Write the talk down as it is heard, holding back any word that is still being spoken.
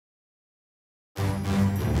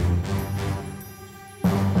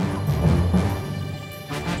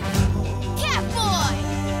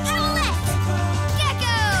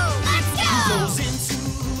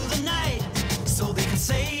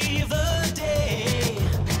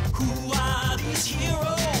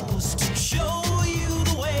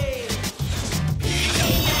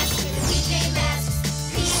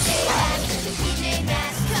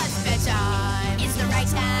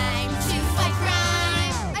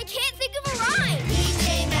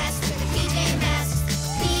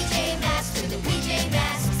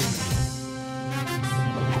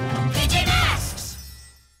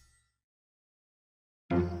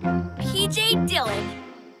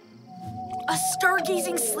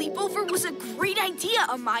stargazing sleepover was a great idea,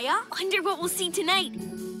 Amaya. Wonder what we'll see tonight.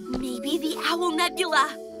 Maybe the Owl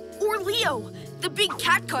Nebula. Or Leo, the big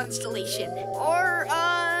cat constellation. Or,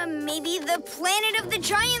 maybe the planet of the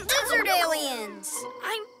giant lizard aliens.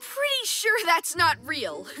 I'm pretty sure that's not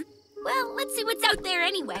real. Well, let's see what's out there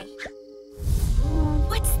anyway.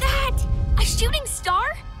 What's that? A shooting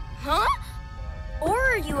star? Huh?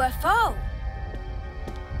 Or a UFO.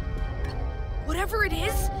 Whatever it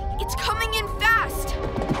is, it's coming in fast.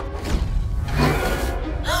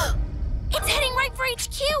 It's heading right for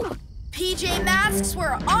HQ. PJ Masks,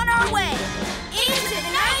 we're on our way. Into the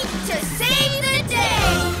night to save the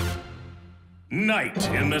day. Night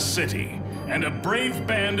in the city, and a brave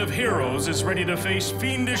band of heroes is ready to face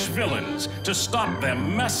fiendish villains to stop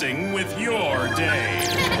them messing with your day.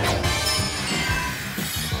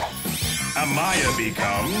 Amaya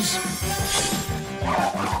becomes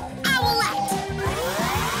Owlette.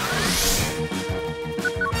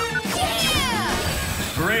 Yeah!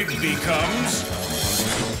 Greg becomes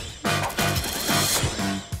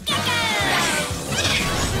Gekko!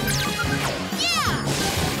 Yeah!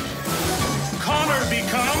 Connor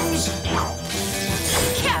becomes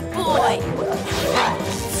Catboy.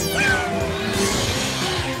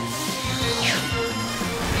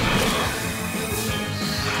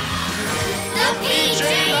 The PJ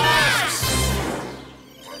Masks!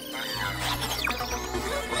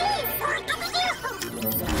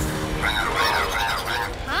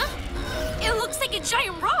 Huh? It looks like a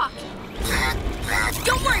giant rock.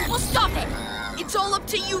 Don't worry, we'll stop it. It's all up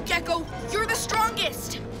to you, Gekko. You're the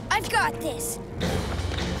strongest. I've got this.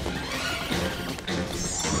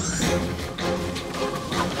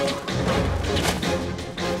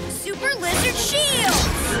 Super Lizard Shield!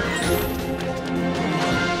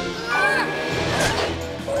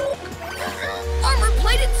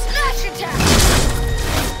 Armor-plated smash attack.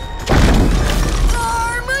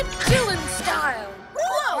 Armadillo style!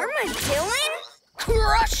 Whoa! Armadillo?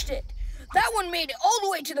 Crushed it. That one made it all the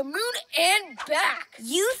way to the moon and back.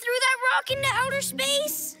 You threw that rock into outer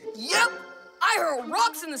space? Yep. I hurl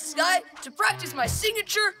rocks in the sky to practice my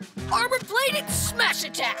signature armor-plated smash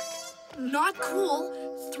attack. Not cool.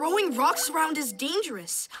 Throwing rocks around is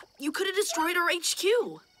dangerous. You could have destroyed our HQ.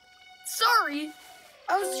 Sorry.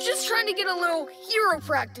 I was just trying to get a little hero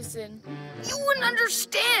practice in. You wouldn't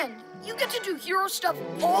understand. You get to do hero stuff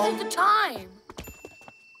all the time.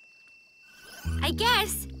 I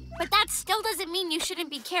guess, but that still doesn't mean you shouldn't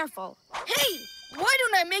be careful. Hey, why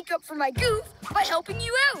don't I make up for my goof by helping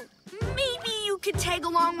you out? Maybe you could tag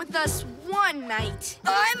along with us one night.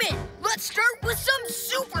 I'm in. Let's start with some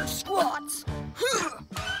super squats.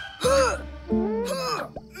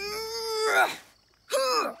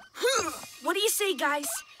 What do you say, guys?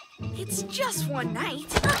 It's just one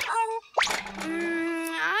night.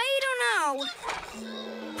 I don't know.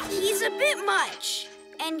 He's a bit much,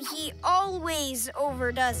 and he always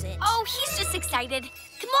overdoes it. Oh, he's just excited.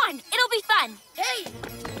 Come on, it'll be fun. Hey,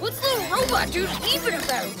 what's the robot dude even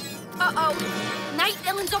about? Uh-oh. Night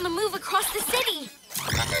villains on the move across the city.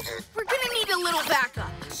 We're gonna need a little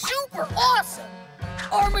backup. Super awesome!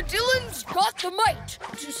 Armadillon's got the might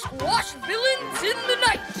to squash villains in the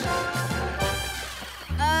night.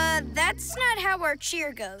 That's not how our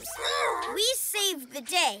cheer goes. We save the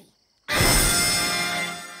day.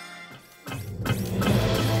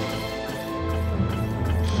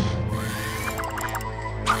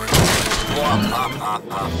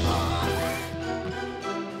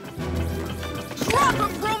 Drop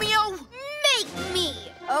him, Romeo! Make me!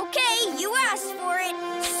 Okay, you asked for it.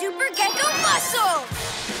 Super Gekko muscle!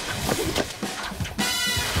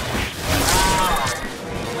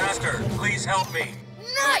 Master, please help me.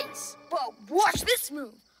 Nice! But watch this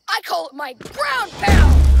move. I call it my ground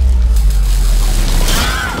pound!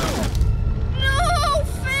 No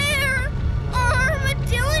fair!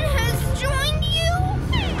 Armadillo has joined you?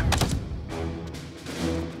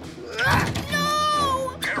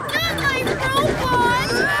 No! Not my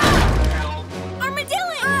robot!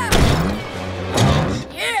 Armadillo!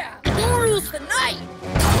 Yeah! Who rules the night?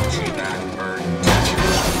 Gee, that hurt.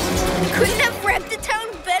 Couldn't have repped the town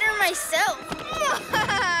better myself.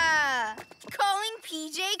 Calling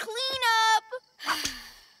PJ cleanup.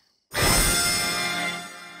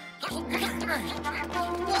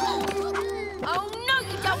 Oh, no,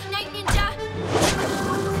 you don't, Night Ninja.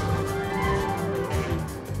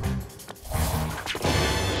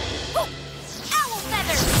 Oh, owl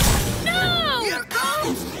feathers. No! Here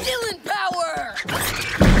comes villain power!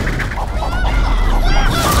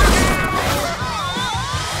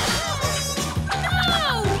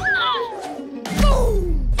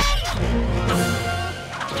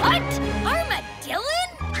 What? Armadillon?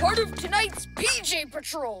 Part of tonight's It's PJ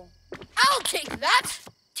Patrol. I'll take that.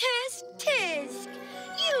 Tisk, tisk.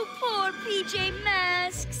 You poor PJ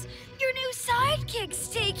Masks. Your new sidekick's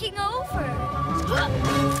taking over.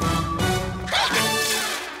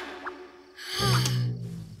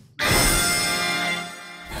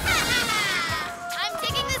 I'm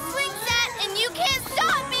taking the swing set, and you can't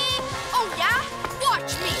stop me! Oh, yeah?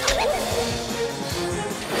 Watch me.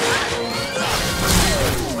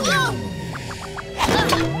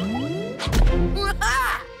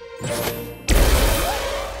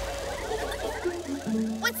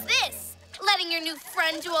 What's this? Letting your new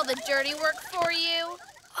friend do all the dirty work for you?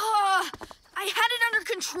 I had it under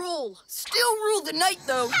control. Still rule the night,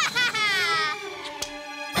 though.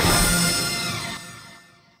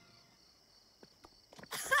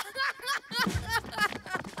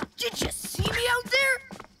 Did you see me out there?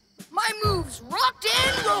 My moves rocked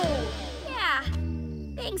and rolled. Yeah.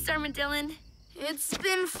 Thanks, Armadillon. It's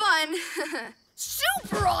been fun.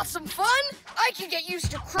 Super awesome fun. I can get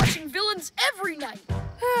used to crushing villains every night.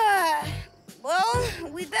 Well,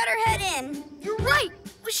 we better head in. You're right.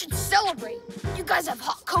 We should celebrate. You guys have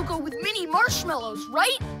hot cocoa with mini marshmallows,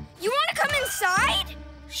 right? You want to come inside?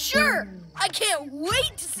 Sure. I can't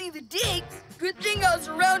wait to see the digs. Good thing I was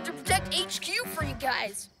around to protect HQ for you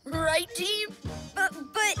guys. Right, team? But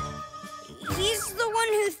he's the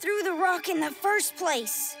one who threw the rock in the first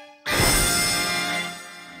place.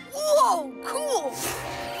 Whoa, cool.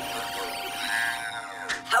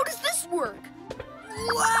 How does this work?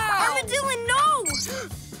 Wow. Armadillon, no!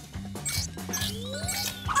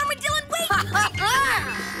 Armadillon, wait!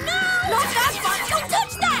 No! Not that fun! Don't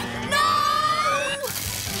touch that! No!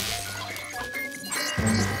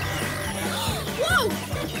 Whoa!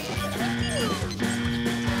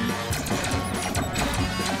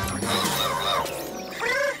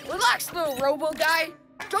 Relax, little robo guy.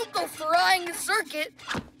 Don't go frying the circuit.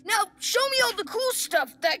 Now, show me all the cool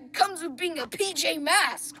stuff that comes with being a PJ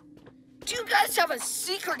Mask. Do you guys have a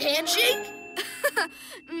secret handshake?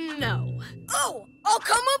 No. Oh, I'll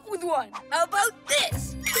come up with one. How about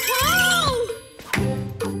this? Whoa!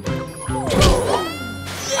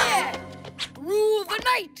 Yeah! Rule the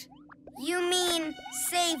night. You mean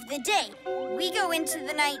save the day. We go into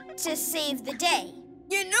the night to save the day.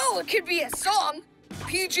 You know it could be a song.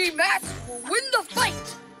 PJ Masks will win the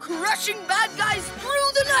fight, crushing bad guys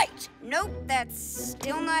through the night. Nope, that's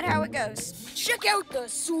still not how it goes. Check out the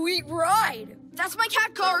sweet ride. That's my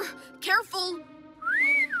cat car. Careful.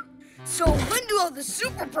 So when do all the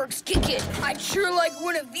super perks kick in? I'd sure like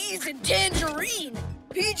one of these in Tangerine.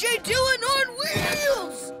 PJ Dillon on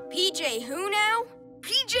wheels. PJ who now?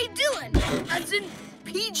 PJ Dillon, as in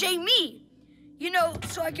PJ me. You know,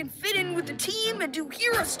 so I can fit in with the team and do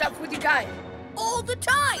hero stuff with you guys all the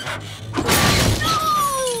time.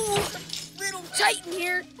 No! Little tight in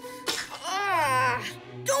here.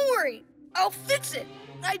 Don't worry, I'll fix it.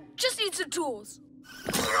 I just need some tools.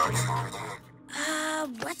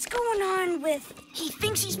 What's going on with... He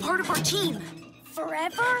thinks he's part of our team.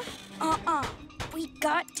 Forever? We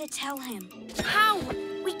got to tell him. How?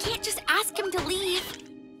 We can't just ask him to leave.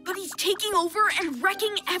 But he's taking over and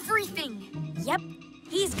wrecking everything. Yep,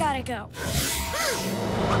 he's gotta go.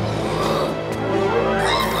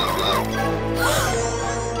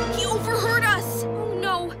 He overheard us. Oh,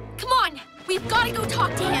 no. Come on. We've got to go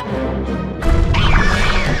talk to him.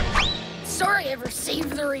 Sorry I ever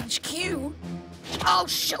saved their HQ. I'll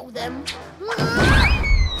show them.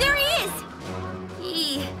 There he is.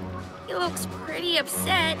 He looks pretty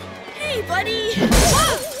upset. Hey, buddy.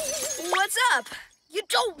 Whoa! What's up? You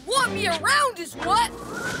don't want me around is what?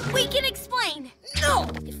 We can explain. No!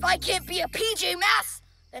 If I can't be a PJ Masks,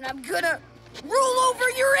 then I'm gonna rule over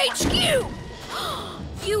your HQ!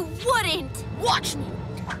 You wouldn't. Watch me.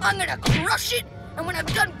 I'm gonna crush it, and when I'm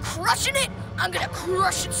done crushing it, I'm gonna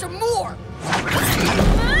crush it some more.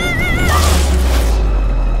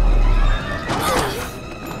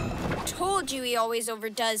 Told you he always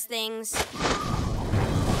overdoes things.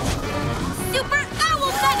 Super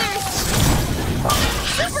Owl Feathers!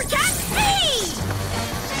 Super Cat Speed!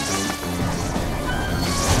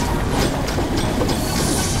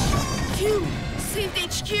 Q, saved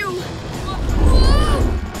HQ. Whoa!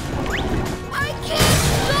 I can't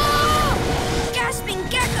stop! Gasping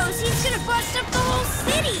geckos, he's gonna bust up the whole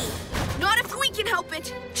city! Not if we can help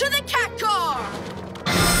it. To the cat car!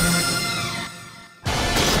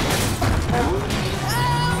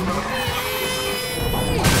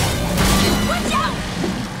 Watch out!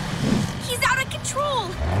 He's out of control.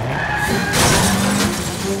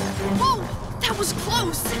 Whoa! That was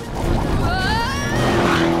close!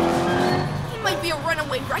 He might be a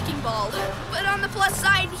runaway wrecking ball, but on the plus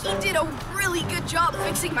side, he did a really good job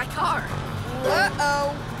fixing my car.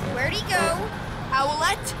 Uh-oh. Where'd he go?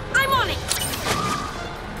 Owlette? I'm on it!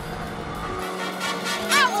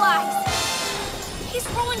 Owl eyes! He's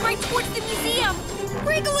rolling right towards the museum.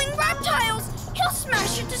 Wriggling reptiles! He'll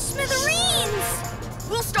smash it to smithereens!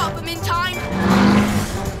 We'll stop him in time.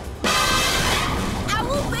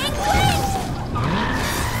 Owl wing wing!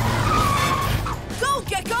 Go,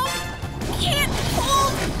 Gekko! Can't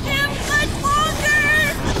hold him much longer!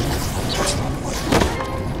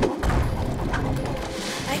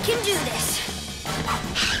 I can do this.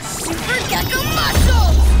 Super Gekko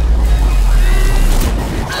muscle!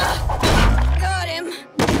 Got him.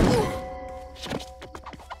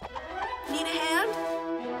 Need a hand?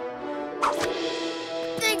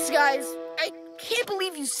 Thanks, guys. I can't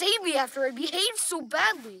believe you saved me after I behaved so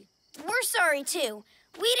badly. We're sorry, too.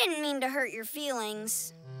 We didn't mean to hurt your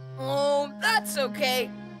feelings. Oh, that's okay.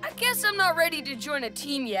 I guess I'm not ready to join a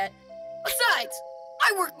team yet. Besides,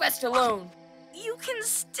 I work best alone. You can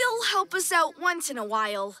still help us out once in a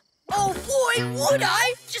while. Oh boy, would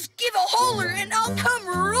I! Just give a holler and I'll come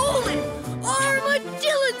rolling!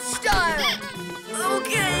 Armadillo style!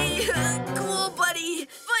 Okay, cool, buddy.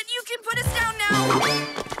 But you can put us down now.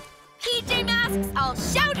 PJ Masks, I'll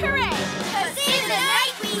shout hooray! 'Cause in the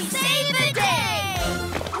night we save the day!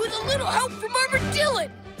 With a little help from Armadillo!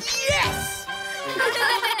 Yes!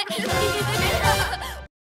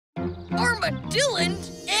 Armadillo and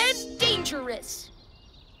dangerous.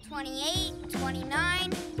 28,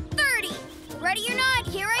 29, 30. Ready or not,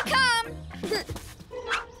 here I come.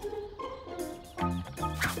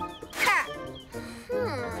 Ha.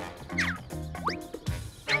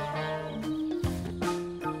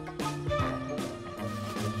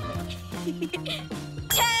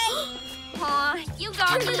 Tay! Aw, you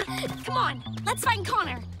got me. Come on, let's find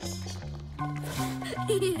Connor.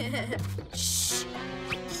 Shh.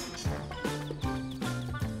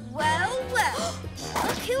 Well, well.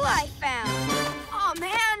 Look who I found. Oh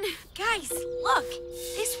man, guys, look.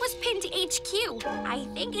 This was pinned to HQ. I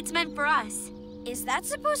think it's meant for us. Is that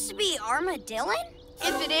supposed to be Armadillo?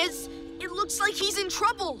 If it is, it looks like he's in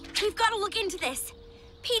trouble. We've got to look into this.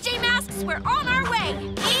 PJ Masks, we're on our way.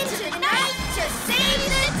 Into the night to save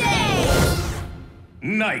the day!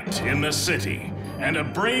 Night in the city, and a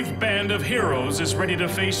brave band of heroes is ready to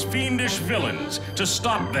face fiendish villains to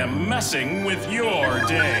stop them messing with your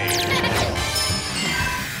day.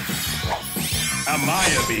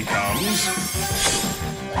 Amaya becomes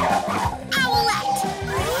Owlette!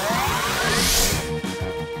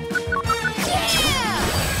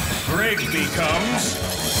 Yeah! Greg becomes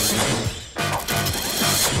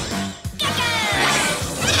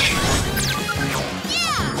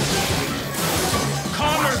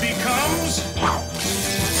Connor becomes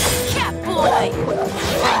Catboy!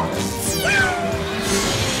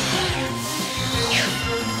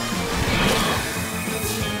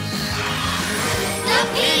 The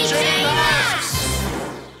PJ Masks!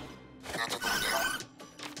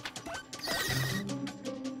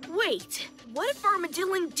 Wait, what if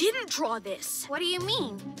Armadillo didn't draw this? What do you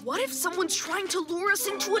mean? What if someone's trying to lure us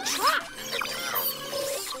into a trap?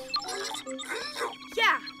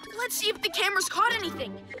 Yeah, let's see if the camera's caught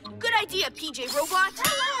anything. Good idea, PJ Robot.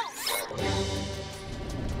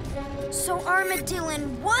 So Armadillo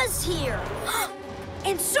was here.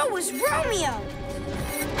 And so was Romeo.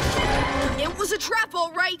 It was a trap,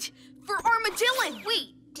 all right, for Armadillo.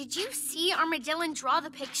 Wait, did you see Armadillo draw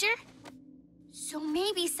the picture? So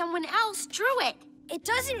maybe someone else drew it. It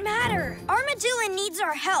doesn't matter. Armadillo needs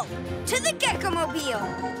our help. To the Gekko-mobile.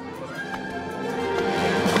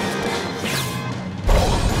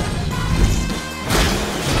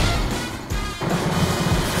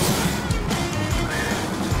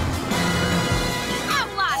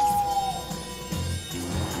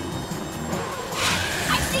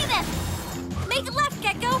 I see them! Make a left,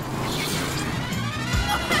 Gekko!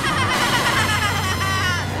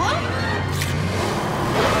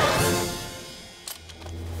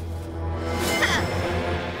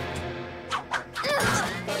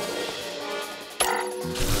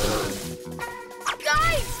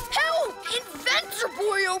 Guys, help! Inventor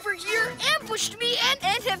Boy over here ambushed me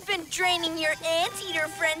and have been draining your anteater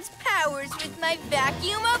friend's powers with my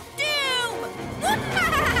vacuum of doom!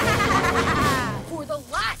 for the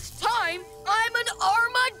last time, I'm an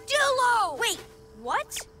armadillo! Wait,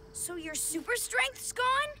 what? So your super strength's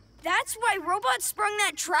gone? That's why Robot sprung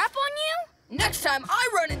that trap on you? Next time I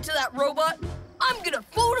run into that robot, I'm gonna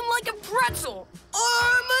fold him like a pretzel,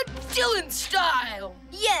 Armadillo style!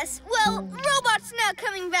 Yes, well, Robot's not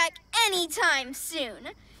coming back anytime soon.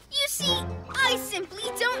 You see, I simply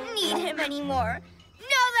don't need him anymore.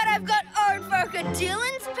 Now that I've got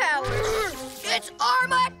Aardvark-a-Dillon's powers. It's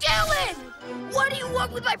Armadillo!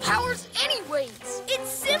 want with my powers anyways? It's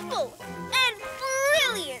simple and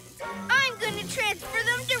brilliant. I'm going to transfer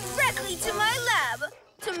them directly to my lab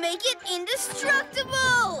to make it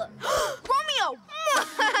indestructible. Romeo!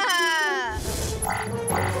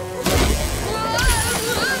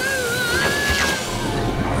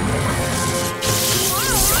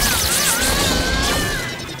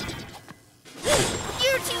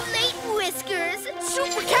 You're too late, Whiskers.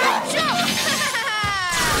 Super Cat Jump!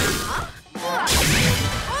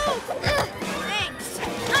 Thanks.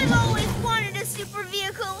 I've always wanted a super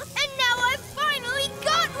vehicle, and now I've finally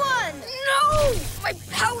got one. No! My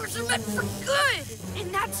powers are meant for good!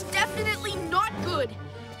 And that's definitely not good.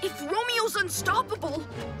 If Romeo's unstoppable,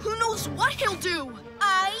 who knows what he'll do?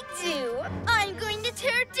 I do. I'm going to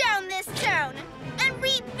tear down this town and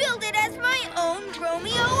rebuild it as my own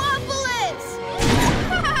Romeopolis.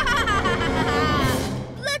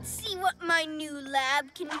 Let's see what my new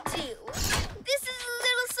lab can do. This is a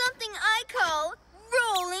little something I call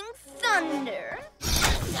Rolling Thunder.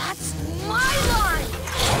 That's my line!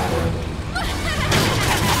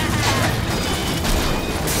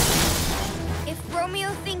 If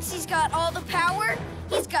Romeo thinks he's got all the power,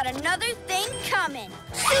 he's got another thing coming.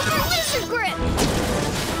 Super Lizard Grip!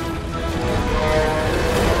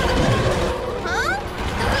 Huh?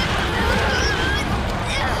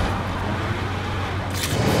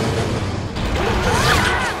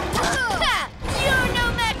 You're no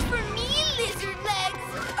match for me, Lizard Legs!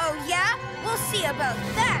 Oh, yeah? We'll see about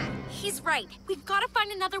that. He's right. We've got to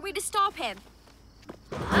find another way to stop him.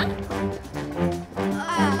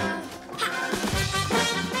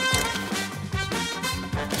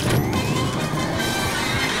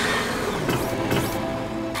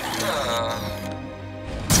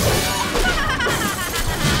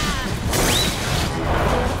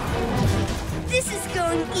 This is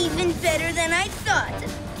going even better than I thought.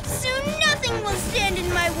 Soon nothing will stand in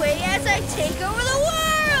my way as I take over the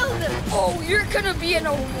world! Oh, you're gonna be in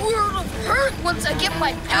a world of hurt once I get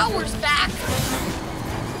my powers back!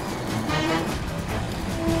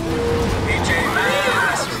 PJ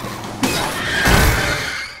Masks!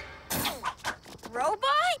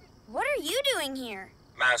 Robot? What are you doing here?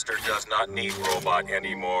 Master does not need Robot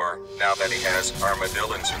anymore, now that he has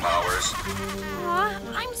Armadillo's powers.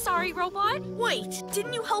 I'm sorry, Robot. Wait,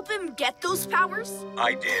 didn't you help him get those powers?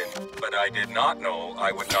 I did, but I did not know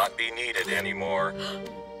I would not be needed anymore.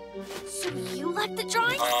 So you left the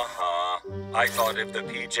drawing? Uh-huh. I thought if the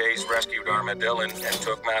PJs rescued Armadillo and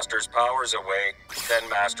took Master's powers away, then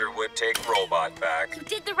Master would take Robot back. You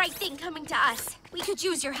did the right thing coming to us. We could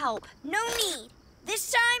use your help. No need.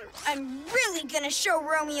 This time, I'm really gonna show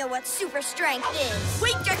Romeo what super strength is.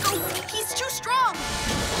 Wait, Gekko! He's too strong!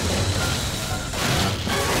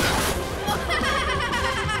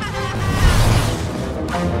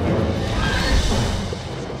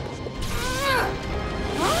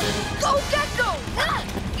 Go, Gekko!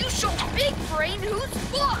 You show big brain who's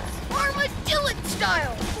boss! Armadillo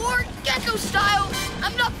style! Or Gekko style!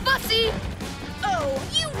 I'm not fussy! Oh,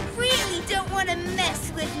 you really don't want to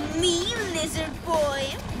mess with me, Lizard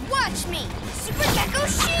Boy. Watch me. Super Gekko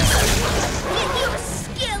Shield! Get your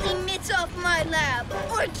scaly mitts off my lab,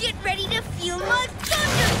 or get ready to feel my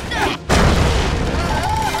thunder stuff!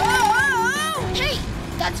 Hey!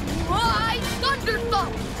 That's my thunder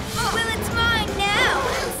thump! Well, it's mine now,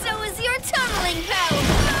 and so is your tunneling power!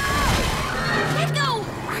 Gekko!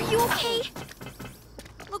 Are you okay?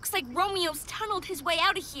 Looks like Romeo's tunneled his way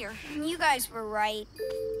out of here. You guys were right.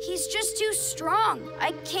 He's just too strong.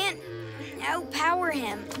 I can't outpower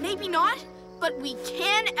him. Maybe not, but we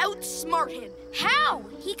can outsmart him. How?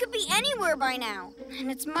 He could be anywhere by now. And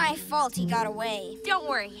it's my fault he got away. Don't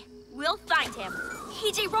worry. We'll find him.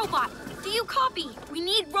 PJ Robot, do you copy? We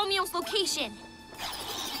need Romeo's location.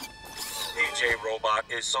 PJ Robot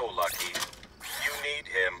is so lucky. You need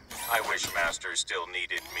him. I wish Master still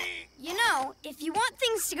needed me. You know, if you want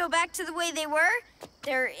things to go back to the way they were,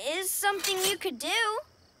 there is something you could do.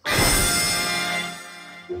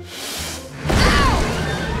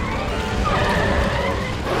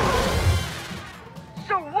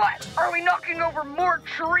 So what? Are we knocking over more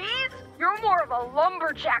trees? You're more of a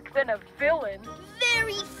lumberjack than a villain.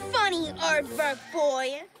 Very funny, Aardvark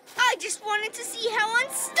Boy. I just wanted to see how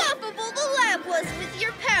unstoppable the lab was with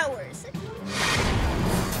your powers.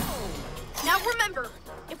 Now remember,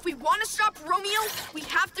 if we want to stop Romeo, we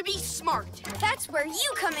have to be smart. That's where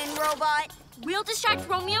you come in, Robot. We'll distract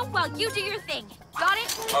Romeo while you do your thing. Got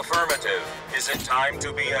it? Affirmative. Is it time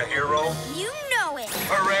to be a hero? You know it.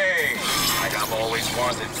 Hooray! I have always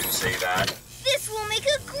wanted to say that. This will make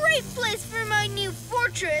a great place for my new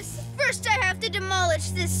fortress. First, I have to demolish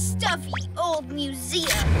this stuffy old museum.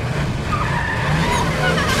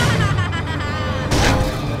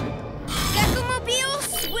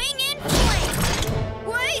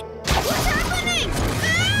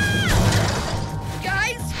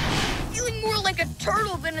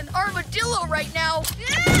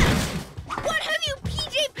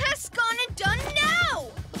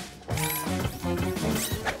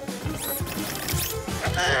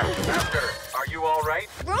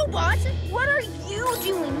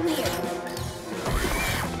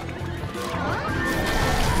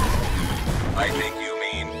 think you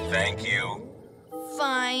mean thank you.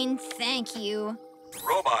 Fine, thank you.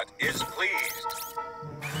 Robot is pleased.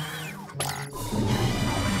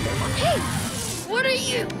 Hey, what are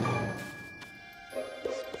you?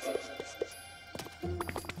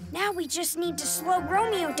 Now we just need to slow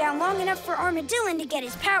Romeo down long enough for Armadillon to get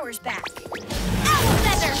his powers back. Owl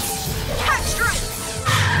feathers! Cat strikes!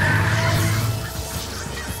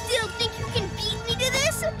 Still think you can beat me to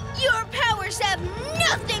this? Your powers have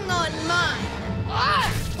nothing on mine!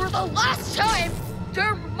 For the last time,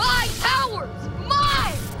 they're my powers!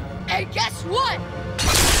 Mine! And guess what?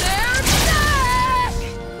 They're back!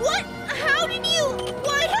 What? How did you?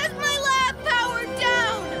 Why has my lab powered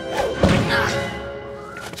down?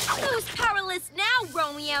 Who's powerless now,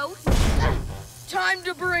 Romeo? Time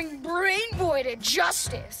to bring Brain Boy to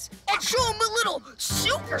justice and show him a little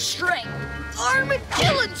super strength,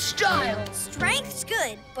 Armadillon style. Strength's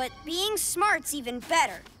good, but being smart's even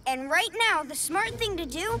better. And right now, the smart thing to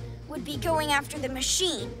do would be going after the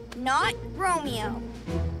machine, not Romeo.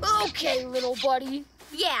 Okay, little buddy.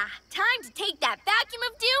 Yeah, time to take that vacuum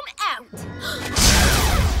of doom out.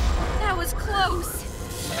 That was close.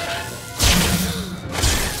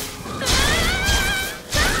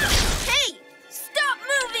 Hey! Stop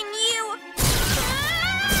moving, you!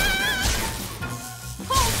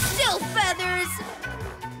 Hold still, Feathers!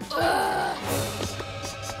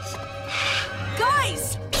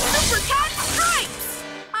 Guys, Super Cat strikes!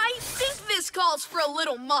 I think this calls for a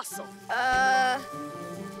little muscle.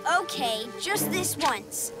 Okay, just this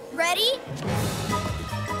once. Ready?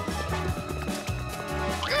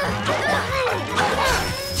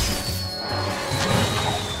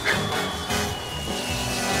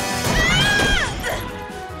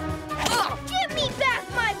 Give me back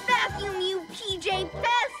my vacuum, you PJ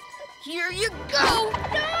pest! Here you go!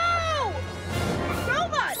 No!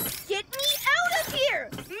 Robot, get me out of here!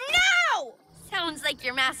 Now! Sounds like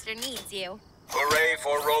your master needs you. Hooray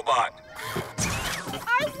for Robot.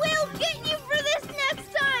 I will get you for this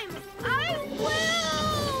next time! I will!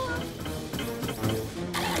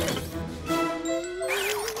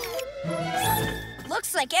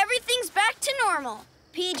 Looks like everything's back to normal.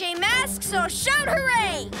 PJ Masks, so shout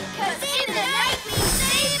hooray! 'Cause in the night we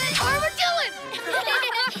save it! Armadillon!